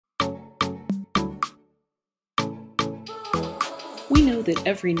We know that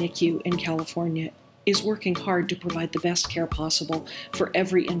every NICU in California is working hard to provide the best care possible for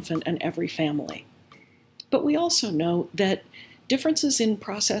every infant and every family. But we also know that differences in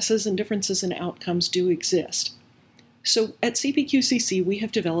processes and differences in outcomes do exist. So at CPQCC, we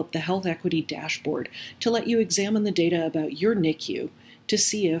have developed the Healthequity Dashboard to let you examine the data about your NICU to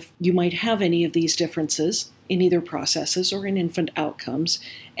see if you might have any of these differences in either processes or in infant outcomes,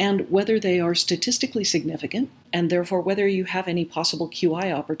 and whether they are statistically significant, and therefore whether you have any possible QI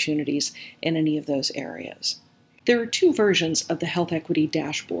opportunities in any of those areas. There are two versions of the Healthequity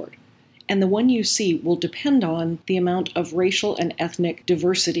Dashboard, and the one you see will depend on the amount of racial and ethnic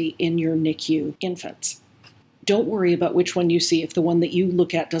diversity in your NICU infants. Don't worry about which one you see if the one that you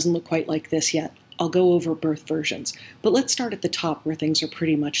look at doesn't look quite like this yet. I'll go over both versions, but let's start at the top where things are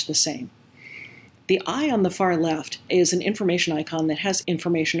pretty much the same. The eye on the far left is an information icon that has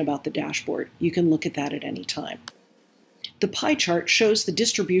information about the dashboard. You can look at that at any time. The pie chart shows the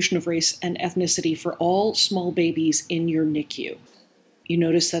distribution of race and ethnicity for all small babies in your NICU. You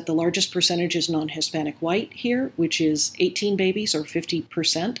notice that the largest percentage is non-Hispanic white here, which is 18 babies or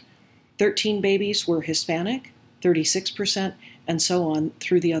 50%. 13 babies were Hispanic, 36%, and so on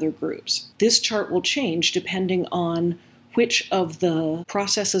through the other groups. This chart will change depending on which of the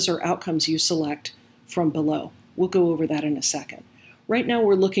processes or outcomes you select from below. We'll go over that in a second. Right now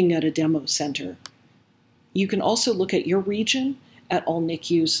we're looking at a demo center. You can also look at your region, at all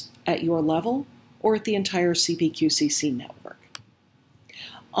NICUs at your level, or at the entire CPQCC network.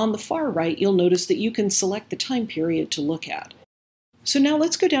 On the far right, you'll notice that you can select the time period to look at. So now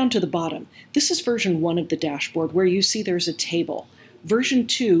let's go down to the bottom. This is version 1 of the dashboard where you see there's a table. Version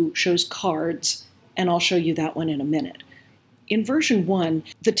 2 shows cards, and I'll show you that one in a minute. In version 1,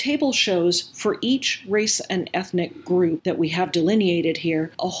 the table shows for each race and ethnic group that we have delineated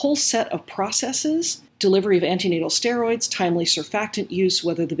here, a whole set of processes: delivery of antenatal steroids, timely surfactant use,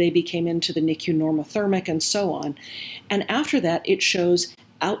 whether the baby came into the NICU normothermic, and so on. And after that, it shows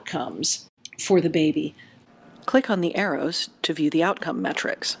outcomes for the baby. Click on the arrows to view the outcome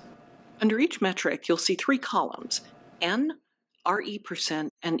metrics. Under each metric, you'll see 3 columns: N, RE%,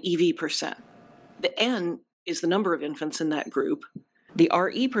 and EV%. The N is the number of infants in that group. The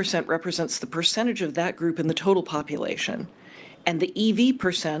RE% represents the percentage of that group in the total population. And the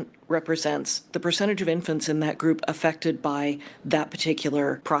EV% represents the percentage of infants in that group affected by that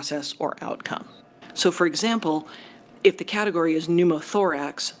particular process or outcome. So for example, if the category is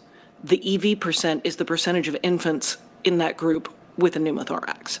pneumothorax, the EV% is the percentage of infants in that group with a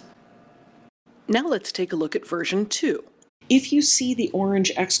pneumothorax. Now let's take a look at version 2. If you see the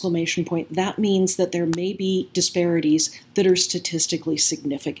orange exclamation point, that means that there may be disparities that are statistically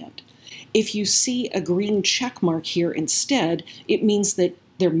significant. If you see a green check mark here instead, it means that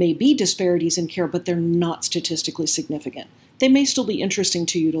there may be disparities in care, but they're not statistically significant. They may still be interesting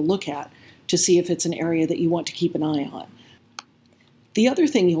to you to look at to see if it's an area that you want to keep an eye on. The other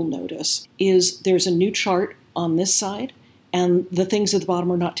thing you'll notice is there's a new chart on this side, and the things at the bottom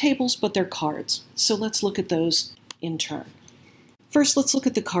are not tables, but they're cards. So let's look at those in turn. First, let's look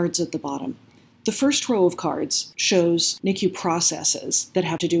at the cards at the bottom. The first row of cards shows NICU processes that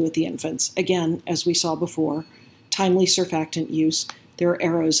have to do with the infants. Again, as we saw before, timely surfactant use. There are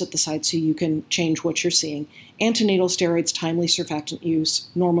arrows at the side so you can change what you're seeing. Antenatal steroids, timely surfactant use,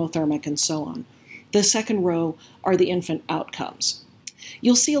 normothermic, and so on. The second row are the infant outcomes.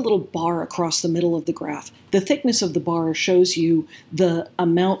 You'll see a little bar across the middle of the graph. The thickness of the bar shows you the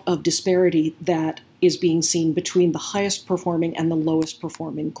amount of disparity that is being seen between the highest performing and the lowest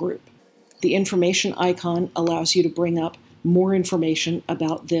performing group. The information icon allows you to bring up more information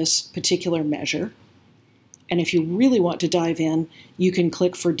about this particular measure. And if you really want to dive in, you can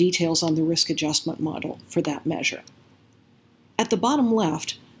click for details on the risk adjustment model for that measure. At the bottom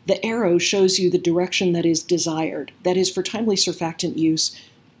left, the arrow shows you the direction that is desired. That is, for timely surfactant use,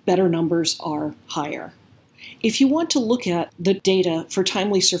 better numbers are higher. If you want to look at the data for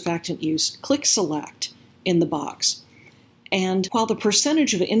timely surfactant use, click Select in the box. And while the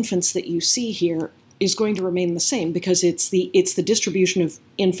percentage of infants that you see here is going to remain the same because it's the distribution of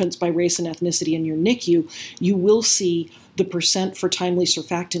infants by race and ethnicity in your NICU, you will see the percent for timely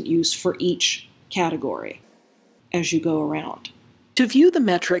surfactant use for each category as you go around. To view the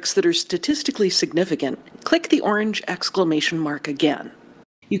metrics that are statistically significant, click the orange exclamation mark again.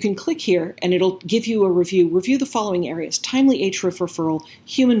 You can click here and it'll give you a review. Review the following areas: timely HRIF referral,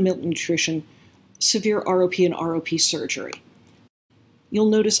 human milk nutrition, severe ROP and ROP surgery. You'll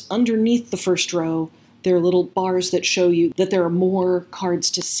notice underneath the first row, there are little bars that show you that there are more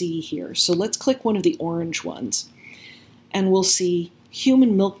cards to see here. So let's click one of the orange ones and we'll see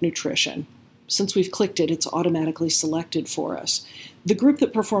human milk nutrition. Since we've clicked it, it's automatically selected for us. The group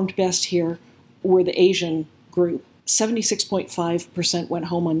that performed best here were the Asian group. 76.5% went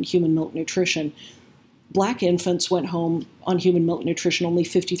home on human milk nutrition. Black infants went home on human milk nutrition only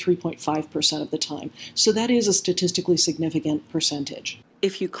 53.5% of the time. So that is a statistically significant percentage.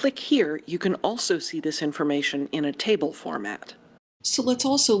 If you click here, you can also see this information in a table format. So let's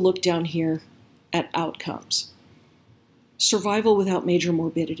also look down here at outcomes. Survival without major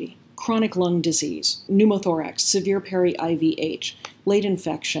morbidity, chronic lung disease, pneumothorax, severe peri-IVH, late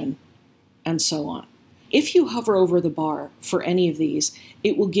infection, and so on. If you hover over the bar for any of these,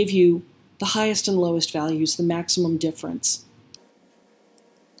 it will give you the highest and lowest values, the maximum difference.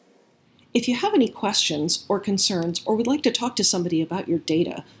 If you have any questions or concerns or would like to talk to somebody about your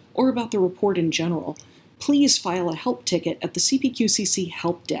data or about the report in general, please file a help ticket at the CPQCC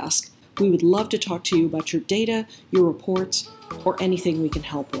help desk. We would love to talk to you about your data, your reports, or anything we can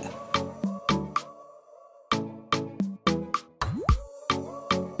help with.